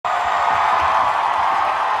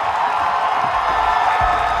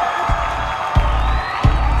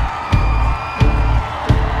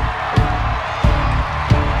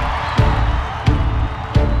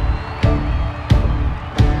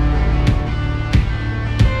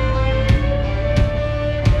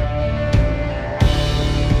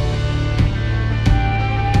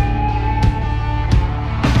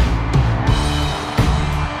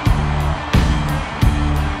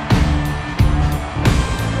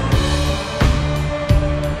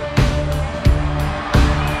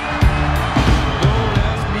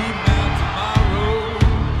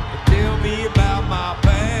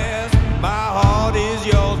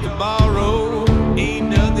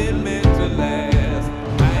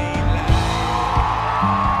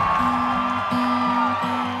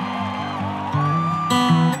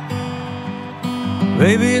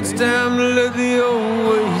Maybe it's time to let the old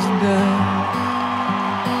ways die.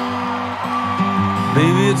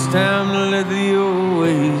 Maybe it's time to let the old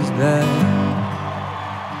ways die.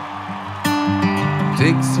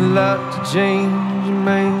 Takes a lot to change a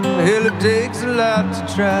man. Hell, it takes a lot to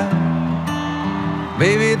try.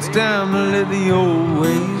 Maybe it's time to let the old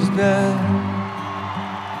ways die.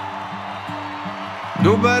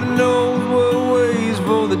 Nobody knows what waits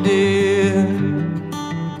for the dead.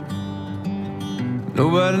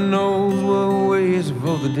 Nobody knows what waits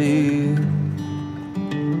for the dead.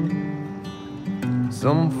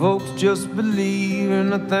 Some folks just believe in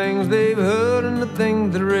the things they've heard and the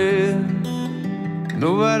things they read.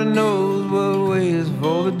 Nobody knows what waits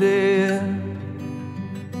for the dead.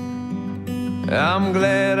 I'm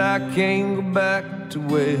glad I can't go back to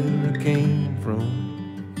where I came from.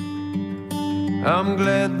 I'm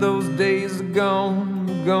glad those days are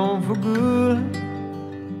gone for good.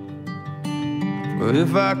 But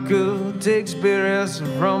if I could take spirits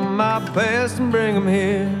from my past and bring them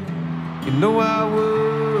here, you know I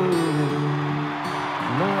would.